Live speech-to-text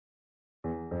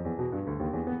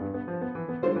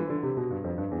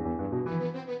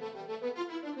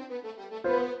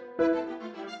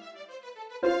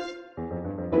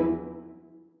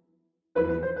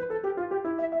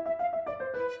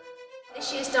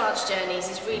Dance Journeys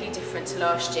is really different to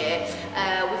last year.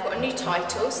 We've got a new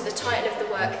title, so the title of the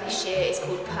work this year is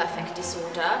called Perfect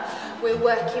Disorder. We're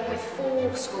working with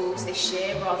 4 schools this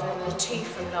year rather than the 2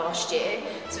 from last year,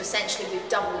 so essentially we've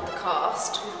doubled the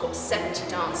cast. We've got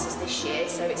 70 dancers this year,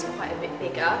 so it's quite a bit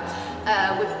bigger.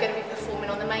 We're going to be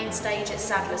performing on the main stage at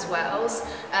Sadler's Wells,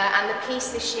 and the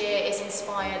piece this year is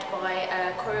inspired by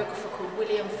a choreographer called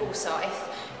William Forsyth,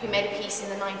 who made a piece in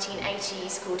the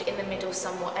 1980s called In the Middle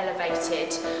Somewhat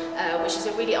Elevated, which is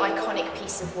a really iconic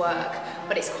piece of work,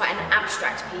 but it's quite an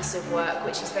abstract piece of work,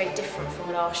 which is very different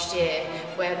from last year,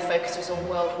 where the focus was on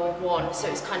World War I, so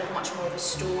it's kind of much more of a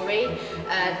story.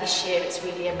 This year it's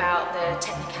really about the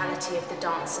technicality of the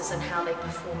dancers and how they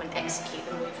perform and execute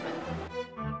the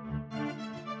movement.